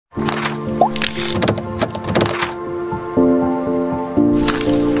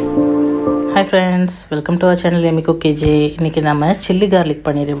friends, welcome to our channel Yummy Cook KJ. இன்னைக்கு நாம chilli garlic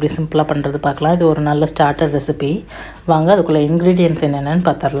paneer எப்படி சிம்பிளா பண்றது பார்க்கலாம். இது ஒரு நல்ல ஸ்டார்டர் ரெசிபி. வாங்க அதுக்குள்ள ingredients என்னென்னன்னு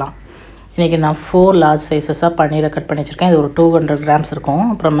பார்த்தறலாம். இன்னைக்கு நான் 4 large sizes பன்னீரை கட் பண்ணி வச்சிருக்கேன். இது ஒரு 200 grams இருக்கும்.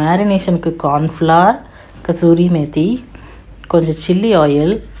 அப்புறம் மேரினேஷனுக்கு corn flour, Kasuri Methi, கொஞ்சம் chilli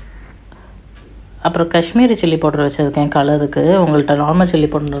oil, அப்புறம் Kashmiri chilli powder வச்சிருக்கேன் கலருக்கு. உங்கள்ட்ட நார்மல் chilli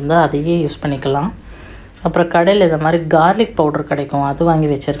powder இருந்தா அதையே யூஸ் பண்ணிக்கலாம். அப்புறம் கடையில் இந்த மாதிரி garlic powder கிடைக்கும், அது வாங்கி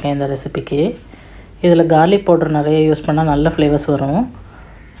வச்சிருக்கேன் இந்த ரெசிபிக்கு. இதில் garlic powder நிறைய யூஸ் பண்ணால் நல்ல ஃப்ளேவர்ஸ் வரும்.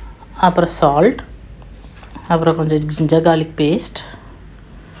 அப்புறம் salt, அப்புறம் கொஞ்சம் ginger garlic paste,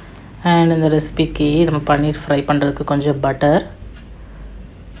 அண்ட் இந்த ரெசிபிக்கு நம்ம பன்னீர் ஃப்ரை பண்ணுறதுக்கு கொஞ்சம் பட்டர்,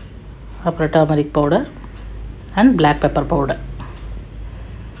 அப்புறம் turmeric powder and black pepper powder.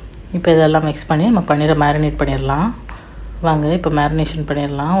 இப்போ இதெல்லாம் மிக்ஸ் பண்ணி நம்ம பன்னீரை மேரினேட் பண்ணிடலாம். வாங்க இப்போ மேரினேஷன்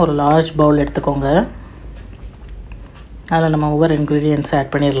பண்ணிடலாம். ஒரு லார்ஜ் பவுல் எடுத்துக்கோங்க. அதில் நம்ம ஒவ்வொரு இன்க்ரீடியன்ட்ஸ்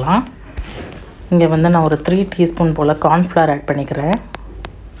ஆட் பண்ணிடலாம். இங்கே வந்து நான் ஒரு 3 டீஸ்பூன் போல் கார்ன்ஃப்ளவர் ஆட் பண்ணிக்கிறேன்.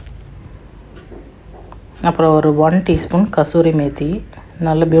 அப்புறம் ஒரு 1 டீஸ்பூன் கசூரி மேத்தி,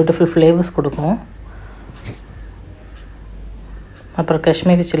 நல்ல பியூட்டிஃபுல் ஃப்ளேவர்ஸ் கொடுக்கும். அப்புறம்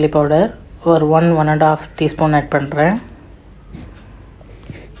காஷ்மீரி சில்லி பவுடர் ஒரு 1-1.5 டீஸ்பூன் ஆட் பண்ணுறேன்.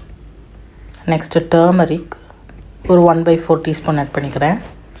 நெக்ஸ்ட்டு டர்மரிக் ஒரு 1/4 டீஸ்பூன் ஆட் பண்ணிக்கிறேன்.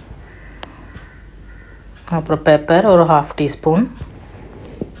 அப்புறம் பெப்பர் ஒரு 1/2 டீஸ்பூன்.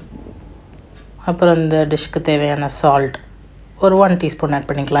 அப்புறம் இந்த டிஷ்க்கு தேவையான சால்ட் ஒரு 1 டீஸ்பூன் ஆட்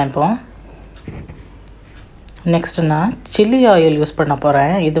பண்ணிக்கலாம். இப்போ நெக்ஸ்ட்டு நான் சில்லி ஆயில் யூஸ் பண்ண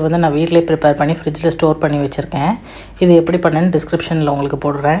போகிறேன். இது வந்து நான் வீட்டிலே ப்ரிப்பேர் பண்ணி ஃப்ரிட்ஜில் ஸ்டோர் பண்ணி வச்சுருக்கேன். இது எப்படி பண்ணேன்னு டிஸ்கிரிப்ஷனில் உங்களுக்கு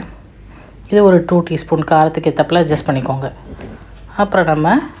போடுறேன். இது ஒரு 2 டீஸ்பூன், காரத்துக்கு ஏற்றப்பில் அட்ஜஸ்ட் பண்ணிக்கோங்க. அப்புறம்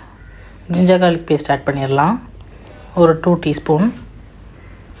நம்ம ஜிஞ்சர் garlic பேஸ்ட் ஆட் பண்ணிடலாம் ஒரு 2 டீஸ்பூன்.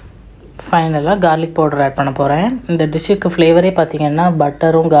 ஃபைனலாக garlic பவுடர் ஆட் பண்ண போகிறேன். இந்த டிஷ்ஷுக்கு ஃப்ளேவரே பார்த்திங்கன்னா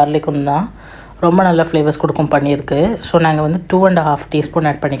பட்டரும் கார்லிக்கும் தான் ரொம்ப நல்ல ஃப்ளேவர்ஸ் கொடுக்கும் பன்னீருக்கு. ஸோ நாங்கள் வந்து 2.5 டீஸ்பூன்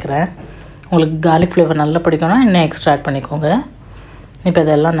ஆட் பண்ணிக்கிறேன். உங்களுக்கு garlic ஃப்ளேவர் நல்லா பிடிக்கும்னா இன்னும் எக்ஸ்ட்ரா ஆட் பண்ணிக்கோங்க. இப்போ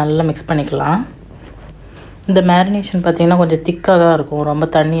இதெல்லாம் நல்லா மிக்ஸ் பண்ணிக்கலாம். இந்த மேரினேஷன் பார்த்திங்கன்னா கொஞ்சம் திக்காக தான் இருக்கும், ரொம்ப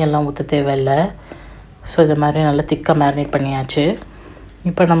தண்ணியெல்லாம் ஊற்ற தேவையில்லை. ஸோ இது மாதிரி நல்லா திக்காக மேரினேட் பண்ணியாச்சு.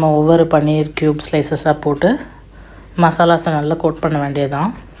 இப்போ நம்ம ஒவ்வொரு பன்னீர் க்யூப் ஸ்லைசஸாக போட்டு மசாலாஸை நல்லா கோட் பண்ண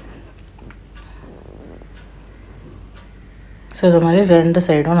வேண்டியதான். ஸோ இது மாதிரி 2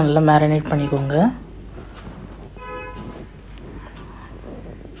 சைடும் நல்லா மேரினேட் பண்ணிக்கோங்க.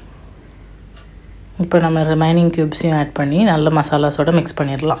 இப்போ நம்ம ரிமைனிங் க்யூப்ஸையும் ஆட் பண்ணி நல்ல மசாலாஸோடு மிக்ஸ்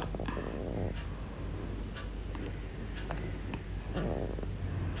பண்ணிடலாம்.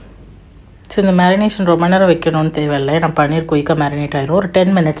 ஸோ இந்த மேரினேஷன் ரொம்ப நேரம் வைக்கணும்னு தேவையில்லை. நான் பன்னீர் குயிக்காக மேரினேட் ஆகிடும். ஒரு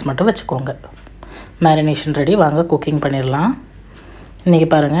 10 மினிட்ஸ் மட்டும் வச்சுக்கோங்க. Marination ready. வாங்க குக்கிங் பண்ணிடலாம். இன்றைக்கி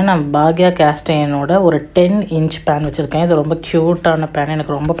பாருங்கள், நான் பாக்யா கேஸ்டைனோட ஒரு 10 இன்ச் பேன் வச்சுருக்கேன். இது ரொம்ப க்யூட்டான பேன்,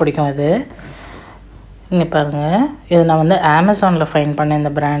 எனக்கு ரொம்ப பிடிக்கும் இது. இங்கே பாருங்கள், இது நான் வந்து அமேசானில் ஃபைண்ட் பண்ணேன்.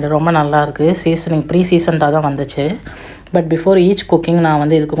 இந்த பிராண்டு ரொம்ப நல்லாயிருக்கு. சீசனிங் ப்ரீ சீசன்டாக தான் வந்துச்சு. பட் பிஃபோர் ஈச் குக்கிங் நான்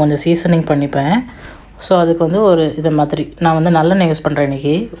வந்து இதுக்கு கொஞ்சம் சீசனிங் பண்ணிப்பேன். ஸோ அதுக்கு வந்து ஒரு இது மாதிரி நான் வந்து நல்லெண்ணெய் யூஸ் பண்ணுறேன்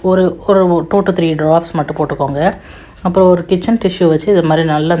இன்றைக்கி. ஒரு 2 to 3 ட்ராப்ஸ் மட்டும் போட்டுக்கோங்க. அப்புறம் ஒரு கிச்சன் டிஷ்யூ வச்சு இது மாதிரி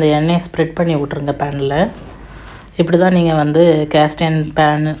நல்லா அந்த எண்ணெயை ஸ்ப்ரெட் பண்ணி விட்ருங்க பேனில். இப்படி தான் நீங்கள் வந்து கேஸ்டைன்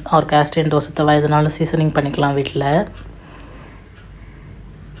பேன் ஆர் கேஸ்டைன் தோசை தவா இதனால சீசனிங் பண்ணிக்கலாம் வீட்டில்.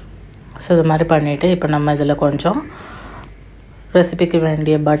 ஸோ இது மாதிரி பண்ணிவிட்டு இப்போ நம்ம இதில் கொஞ்சம் ரெசிபிக்கு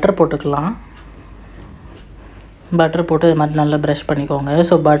வேண்டிய பட்டர் போட்டுக்கலாம். பட்டர் போட்டு இது மாதிரி நல்லா ப்ரஷ் பண்ணிக்கோங்க.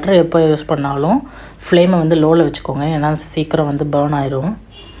 ஸோ பட்டர் எப்போ யூஸ் பண்ணாலும் ஃப்ளேமை வந்து லோவில் வச்சுக்கோங்க, ஏன்னா சீக்கிரம் வந்து பர்ன் ஆயிரும்.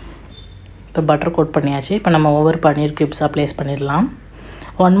 இப்போ பட்டர் கோட் பண்ணியாச்சு. இப்போ நம்ம ஒவ்வொரு பன்னீர் க்யூப்ஸாக ப்ளேஸ் பண்ணிடலாம்.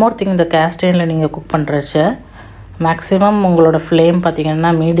 ஒன் மோர் திங், இந்த கேஸ்டைனில் நீங்கள் குக் பண்ணுறச்ச மேக்ஸிமம் உங்களோட ஃப்ளேம் பார்த்திங்கன்னா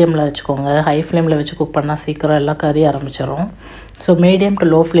மீடியமில் வச்சுக்கோங்க. ஹை ஃப்ளேமில் வச்சு குக் பண்ணால் சீக்கிரம் எல்லாம் கறி ஆரம்பிச்சிடும். ஸோ மீடியம் டு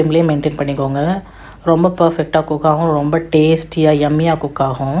லோ ஃப்ளேம்லேயே மெயின்டைன் பண்ணிக்கோங்க. ரொம்ப பர்ஃபெக்டாக குக் ஆகும், ரொம்ப டேஸ்டியாக யம்மியாக குக்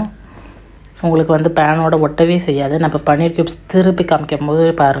ஆகும். உங்களுக்கு வந்து பேனோட ஒட்டவே செய்யாது. நான் இப்போ பன்னீர் க்யூப்ஸ் திருப்பி காமிக்கும் போது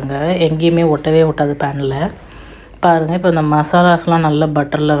பாருங்கள், எங்கேயுமே ஒட்டவே ஒட்டாது பேனில். பாருங்கள், இப்போ இந்த மசாலாஸ்லாம் நல்ல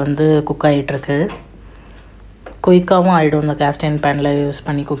பட்டரில் வந்து குக் ஆகிட்டுருக்கு. குயிக்காகவும் ஆகிடும் இந்த கேஸ்டைன் பேனில் யூஸ்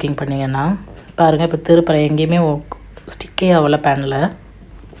பண்ணி குக்கிங் பண்ணிங்கன்னா. பாருங்கள், இப்போ திருப்பறம் எங்கேயுமே ஸ்டிக்கே ஆகலை பேனில்.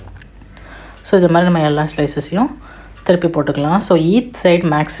 ஸோ இது மாதிரி நம்ம எல்லா ஸ்லைசஸையும் திருப்பி போட்டுக்கலாம். ஸோ ஈச் சைட்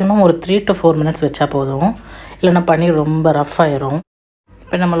மேக்ஸிமம் ஒரு 3 to 4 மினிட்ஸ் வச்சா போதும், இல்லைன்னா பன்னீர் ரொம்ப ரஃப் ஆயிரும்.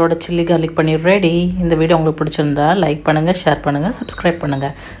 இப்போ நம்மளோட சில்லி garlic பன்னீர் ரெடி. இந்த வீடியோ உங்களுக்கு பிடிச்சிருந்தா லைக் பண்ணுங்கள், ஷேர் பண்ணுங்கள், சப்ஸ்கிரைப்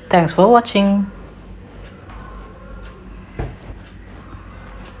பண்ணுங்கள். தேங்க்ஸ் ஃபார் வாட்சிங்.